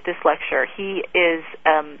want to hit this lecture. He is,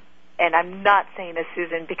 and I'm not saying this,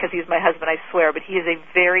 Susan, because he's my husband, I swear, but he is a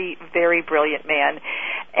very, very brilliant man.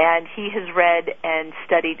 And he has read and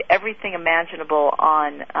studied everything imaginable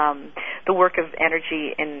on the work of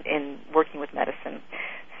energy in working with medicine.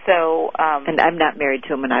 So, and I'm not married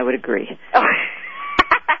to him, and I would agree. Oh.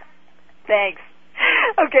 Thanks.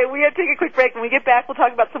 Okay, we have to take a quick break. When we get back, we'll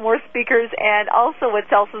talk about some more speakers and also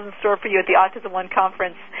what else is in store for you at the Autism One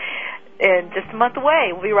conference in just a month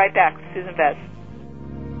away. We'll be right back with Sueson Vess.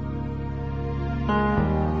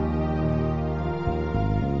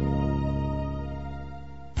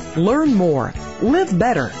 Learn more. Live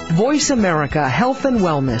better. Voice America Health and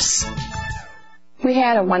Wellness. We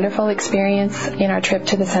had a wonderful experience in our trip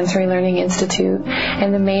to the Sensory Learning Institute,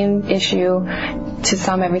 and the main issue, to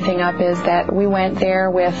sum everything up, is that we went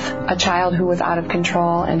there with a child who was out of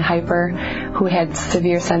control and hyper, who had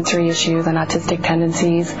severe sensory issues and autistic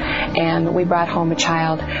tendencies, and we brought home a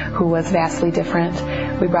child who was vastly different.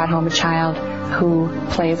 We brought home a child who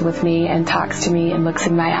plays with me and talks to me and looks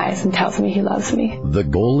in my eyes and tells me he loves me. The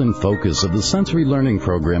goal and focus of the Sensory Learning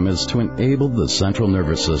Program is to enable the central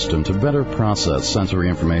nervous system to better process sensory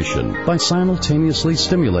information by simultaneously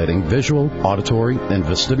stimulating visual, auditory, and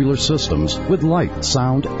vestibular systems with light,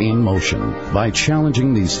 sound, and motion. By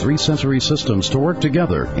challenging these three sensory systems to work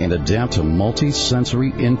together and adapt to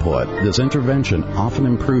multi-sensory input, this intervention often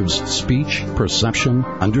improves speech, perception,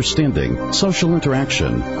 understanding, social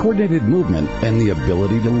interaction, coordinated movement, and the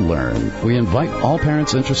ability to learn. We invite all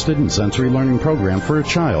parents interested in sensory learning program for a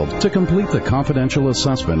child to complete the confidential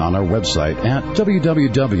assessment on our website at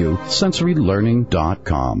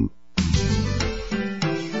www.sensorylearning.com.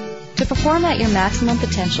 To perform at your maximum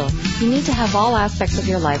potential, you need to have all aspects of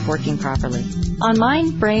your life working properly. On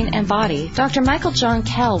Mind, Brain, and Body, Dr. Michael John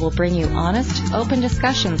Kell will bring you honest, open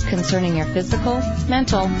discussions concerning your physical,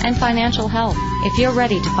 mental, and financial health. If you're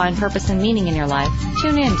ready to find purpose and meaning in your life,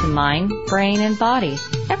 tune in to Mind, Brain, and Body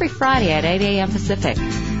every Friday at 8 a.m. Pacific.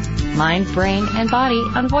 Mind, Brain, and Body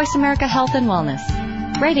on Voice America Health and Wellness.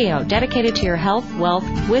 Radio dedicated to your health, wealth,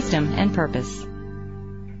 wisdom, and purpose.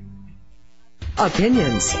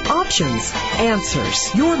 Opinions, options,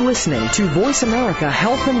 answers. You're listening to Voice America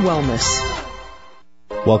Health and Wellness.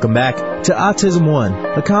 Welcome back to Autism One,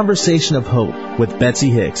 a conversation of hope with Betsy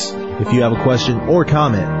Hicks. If you have a question or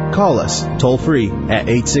comment, call us toll free at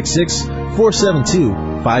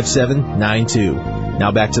 866-472-5792.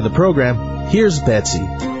 Now back to the program. Here's Betsy.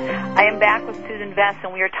 I am back with Sueson Vess,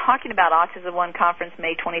 and we are talking about Autism One Conference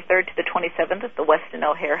May 23rd to the 27th at the Westin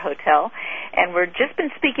O'Hare Hotel. And we've just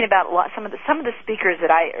been speaking about some of the speakers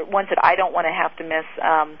ones that I don't want to have to miss.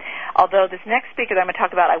 Although this next speaker that I'm going to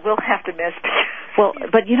talk about, I will have to miss. Well,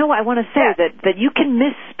 but you know what I want to say, that you can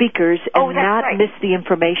miss speakers and not right. miss the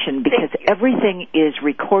information, because everything is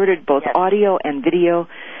recorded, both audio and video.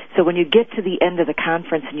 So when you get to the end of the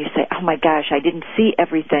conference and you say, oh my gosh, I didn't see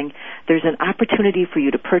everything, there's an opportunity for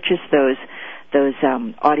you to purchase those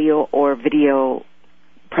audio or video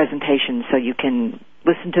presentations so you can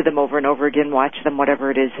listen to them over and over again, watch them,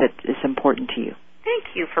 whatever it is that is important to you.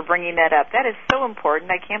 Thank you for bringing that up. That is so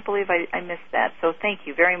important. I can't believe I missed that. So thank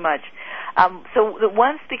you very much. So the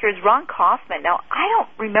one speaker is Ron Kaufman. Now, I don't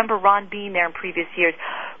remember Ron being there in previous years.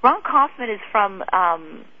 Ron Kaufman is from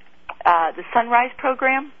the Sunrise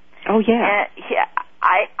program. Oh, yeah.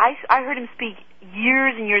 I heard him speak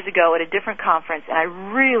years and years ago at a different conference, and I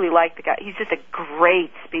really like the guy. He's just a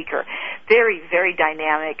great speaker, very, very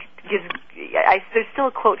dynamic. There's still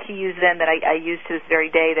a quote he used then that I use to this very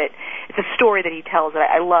day. That it's a story that he tells that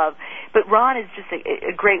I love. But Ron is just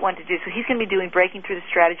a great one to do. So he's going to be doing Breaking Through the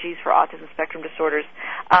Strategies for Autism Spectrum Disorders.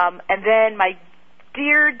 And then my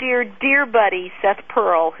dear, dear, dear buddy, Seth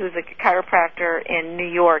Pearl, who's a chiropractor in New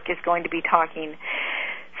York, is going to be talking.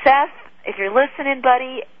 Seth, if you're listening,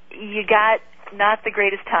 buddy, you got not the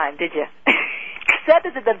greatest time, did you? Seth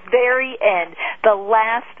is at the very end, the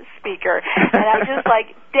last speaker, and I'm just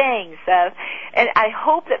like, dang, Seth. And I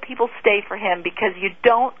hope that people stay for him, because you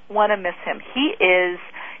don't want to miss him. He's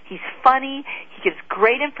funny, he gives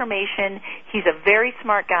great information, he's a very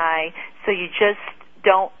smart guy, so you just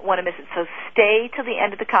don't want to miss it. So stay till the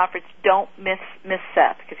end of the conference. Don't miss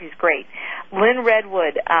Seth, because he's great. Lynn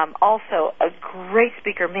Redwood, also a great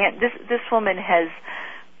speaker. Man, this woman has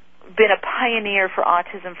been a pioneer for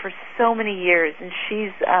autism for so many years, and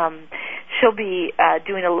she'll be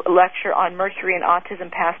doing a lecture on Mercury and autism,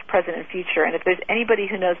 past, present, and future. And if there's anybody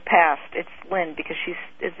who knows past, it's Lynn, because she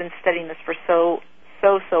has been studying this for so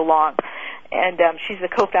long. And she's the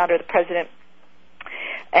co-founder, the president,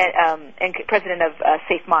 and president of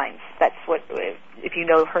Safe Minds. That's what, if you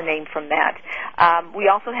know her name from that. We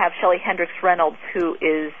also have Shelley Hendricks Reynolds, who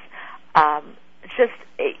is just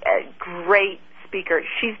a great speaker.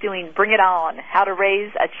 She's doing Bring It On, How to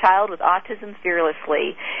Raise a Child with Autism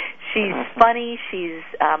Fearlessly. She's funny, she's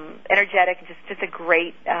energetic, just a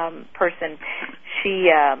great person.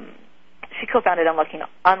 She co-founded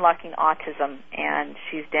Unlocking Autism, and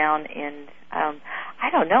she's down in, I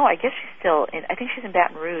don't know, I guess she's still in, I think she's in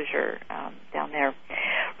Baton Rouge or down there.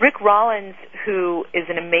 Rick Rollins, who is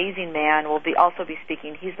an amazing man, will also be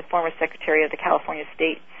speaking. He's the former secretary of the California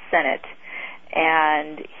State Senate,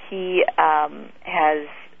 and he has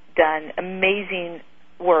done amazing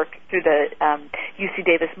work through the UC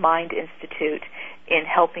Davis Mind Institute in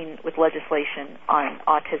helping with legislation on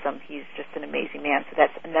autism. He's just an amazing man, so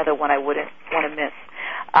that's another one I wouldn't want to miss.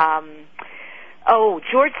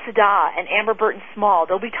 George Sada and Amber Burton Small,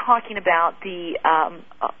 they'll be talking about the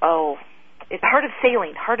it's Heart of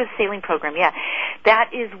Sailing program. Yeah,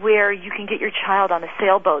 that is where you can get your child on a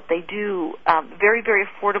sailboat. They do very, very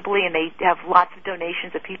affordably, and they have lots of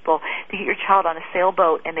donations of people to get your child on a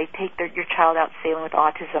sailboat, and they take your child out sailing with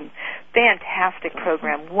autism. Fantastic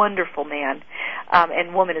program, wonderful man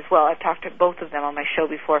and woman as well. I've talked to both of them on my show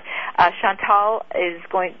before. Chantal is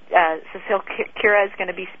going. Cecile Kira is going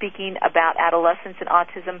to be speaking about adolescence and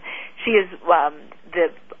autism. She is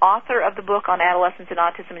the author of the book on adolescence and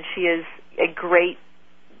autism, and she is a great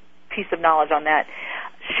piece of knowledge on that.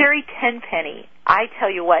 Sherry Tenpenny, I tell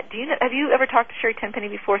you what, have you ever talked to Sherry Tenpenny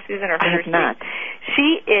before, Susan, or I have not.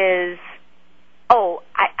 She is,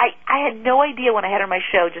 I had no idea when I had her on my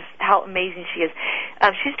show just how amazing she is.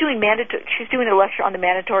 She's doing a lecture on the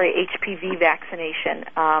mandatory HPV vaccination,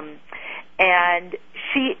 and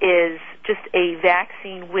she is just a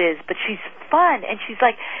vaccine whiz, but she's fun, and she's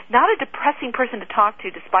like not a depressing person to talk to,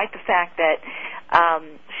 despite the fact that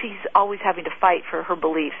she's always having to fight for her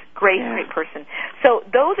beliefs. Great person. So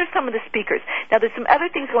those are some of the speakers. Now there's some other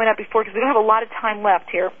things going on before, because we don't have a lot of time left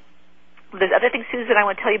here. There's other things, Susan, I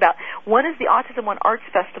want to tell you about. One is the Autism One Arts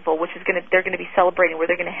Festival, which is they're going to be celebrating, where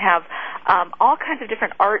they're going to have all kinds of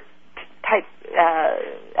different art type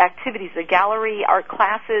activities, the gallery, art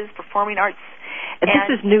classes, performing arts. And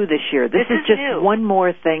this is new this year. This is just new. One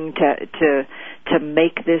more thing to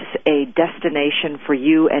make this a destination for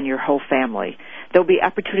you and your whole family. There'll be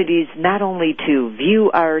opportunities not only to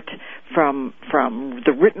view art from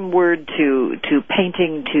the written word to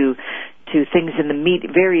painting to things in the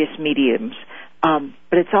various mediums,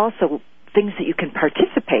 but it's also things that you can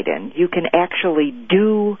participate in. You can actually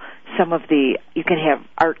do you can have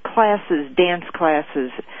art classes, dance classes,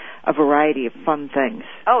 a variety of fun things.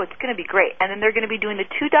 Oh, it's going to be great. And then they're going to be doing the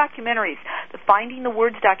 2 documentaries, the Finding the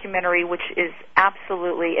Words documentary, which is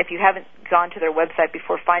absolutely, if you haven't gone to their website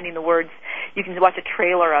before, Finding the Words, you can watch a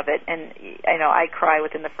trailer of it, and I know I cry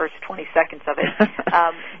within the first 20 seconds of it.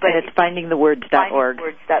 But it's findingthewords.org.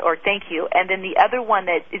 Findingthewords.org, thank you. And then the other one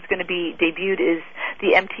that is going to be debuted is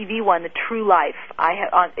the MTV one, The True Life.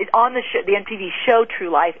 On the show, the MTV show True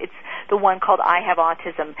Life, it's the one called I Have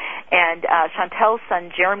Autism. And Chantel's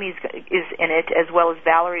son, Jeremy, is in it, as well as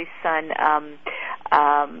Valerie's son,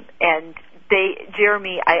 and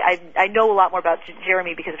Jeremy, I know a lot more about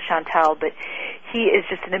Jeremy because of Chantel, but he is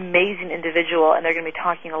just an amazing individual, and they're going to be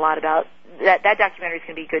talking a lot about that. That documentary is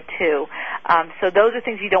going to be good too. So those are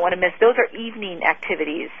things you don't want to miss. Those are evening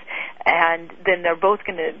activities, and then they're both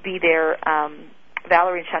going to be there.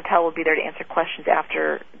 Valerie and Chantel will be there to answer questions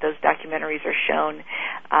after those documentaries are shown.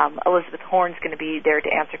 Elizabeth Horn's going to be there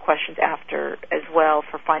to answer questions after as well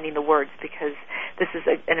for Finding the Words, because this is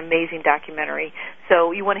an amazing documentary.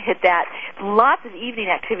 So you want to hit that. Lots of evening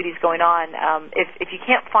activities going on. If you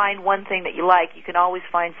can't find one thing that you like, you can always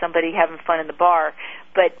find somebody having fun in the bar.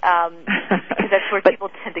 But because that's where people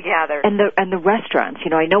tend to gather. And the restaurants.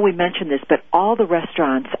 I know we mentioned this, but all the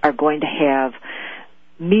restaurants are going to have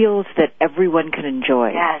meals that everyone can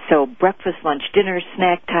enjoy. Yes. So breakfast, lunch, dinner,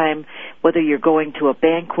 snack time, whether you're going to a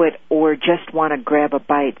banquet or just want to grab a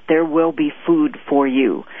bite, there will be food for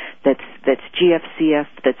you. That's GFCF,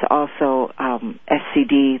 that's also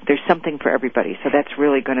SCD. There's something for everybody. So that's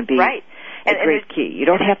really going to be a great key. You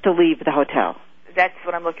don't have to leave the hotel. That's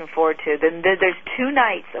what I'm looking forward to. Then there's 2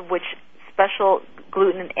 nights of which special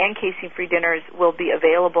gluten and casein-free dinners will be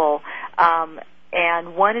available.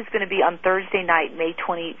 And one is going to be on Thursday night, May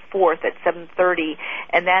 24th at 7:30,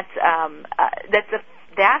 and that's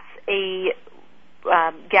a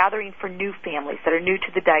gathering for new families that are new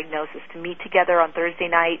to the diagnosis to meet together on Thursday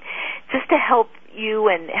night, just to help you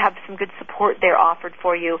and have some good support there offered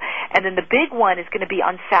for you. And then the big one is going to be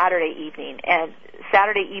on Saturday evening, and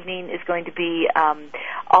Saturday evening is going to be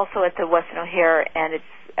also at the Westin O'Hare, and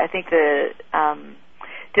I think the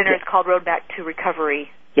dinner is called Roadmap to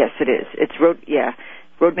Recovery. Yes, it is. It's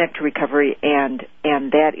Roadmap to Recovery, and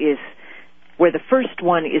that is where the first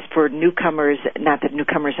one is for newcomers. Not that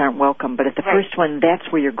newcomers aren't welcome, but at the first one, that's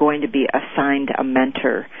where you're going to be assigned a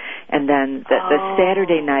mentor, and then the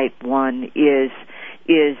Saturday night one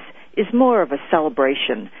is more of a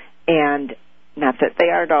celebration, and not that they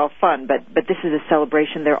aren't all fun, but this is a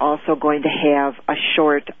celebration. They're also going to have a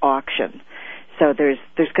short auction. So there's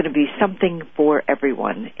going to be something for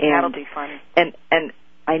everyone. And that'll be fun. And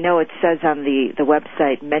I know it says on the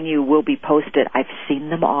website, menu will be posted. I've seen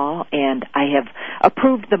them all, and I have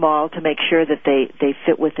approved them all to make sure that they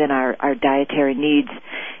fit within our dietary needs.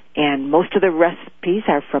 And most of the recipes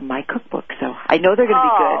are from my cookbook, so I know they're going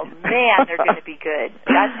to be good. Oh, man, they're going to be good.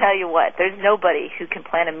 But I'll tell you what, there's nobody who can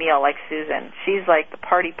plan a meal like Susan. She's like the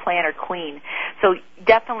party planner queen. So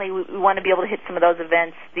definitely we want to be able to hit some of those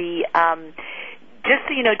events. Just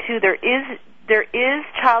so you know, too, there is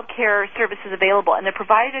child care services available, and they're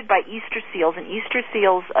provided by Easter Seals, and Easter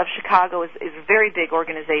Seals of Chicago is a very big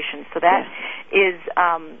organization, so that is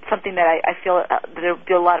something that I feel there'll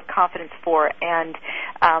be a lot of confidence for, and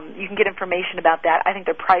you can get information about that. I think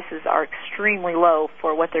their prices are extremely low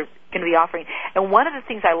for what they're going to be offering, and one of the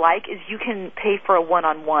things I like is you can pay for a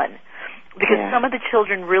one-on-one, because some of the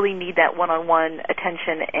children really need that one-on-one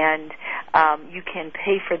attention, and you can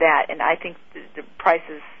pay for that, and I think the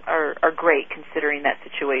prices are great considering that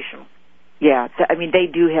situation. Yeah, I mean, they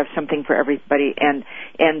do have something for everybody, and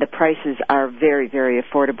the prices are very, very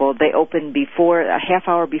affordable. They open a half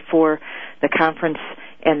hour before the conference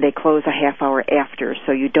and they close a half hour after,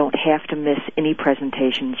 so you don't have to miss any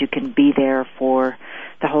presentations. You can be there for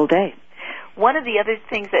the whole day. One of the other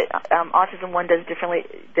things that Autism One does differently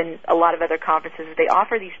than a lot of other conferences is they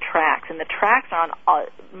offer these tracks, and the tracks are on a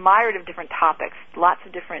myriad of different topics, lots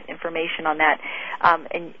of different information on that.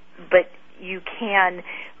 But you can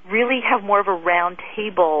really have more of a round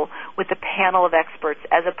table with a panel of experts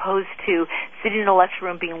as opposed to sitting in a lecture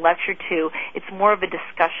room being lectured to. It's more of a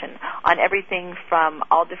discussion on everything from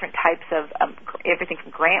all different types of everything from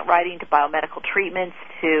grant writing to biomedical treatments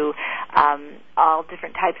to all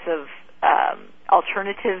different types of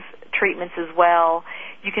alternative treatments as well.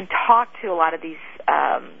 You can talk to a lot of these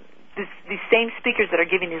same speakers that are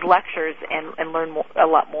giving these lectures and learn a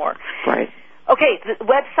lot more. Right. Okay, the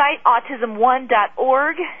website,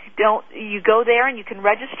 autism1.org. You go there and you can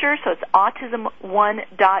register, so it's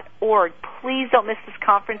autism1.org. Please don't miss this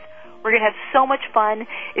conference. We're going to have so much fun.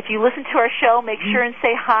 If you listen to our show, make sure and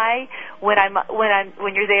say hi when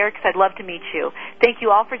you're there, because I'd love to meet you. Thank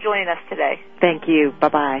you all for joining us today. Thank you.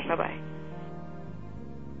 Bye-bye. Bye-bye.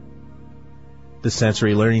 The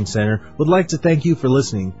Sensory Learning Center would like to thank you for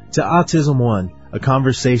listening to Autism One, a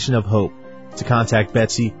conversation of hope. To contact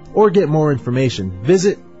Betsy or get more information,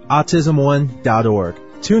 visit autism1.org.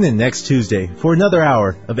 Tune in next Tuesday for another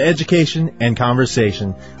hour of education and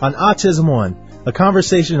conversation on Autism One, a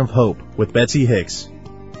conversation of hope with Betsy Hicks.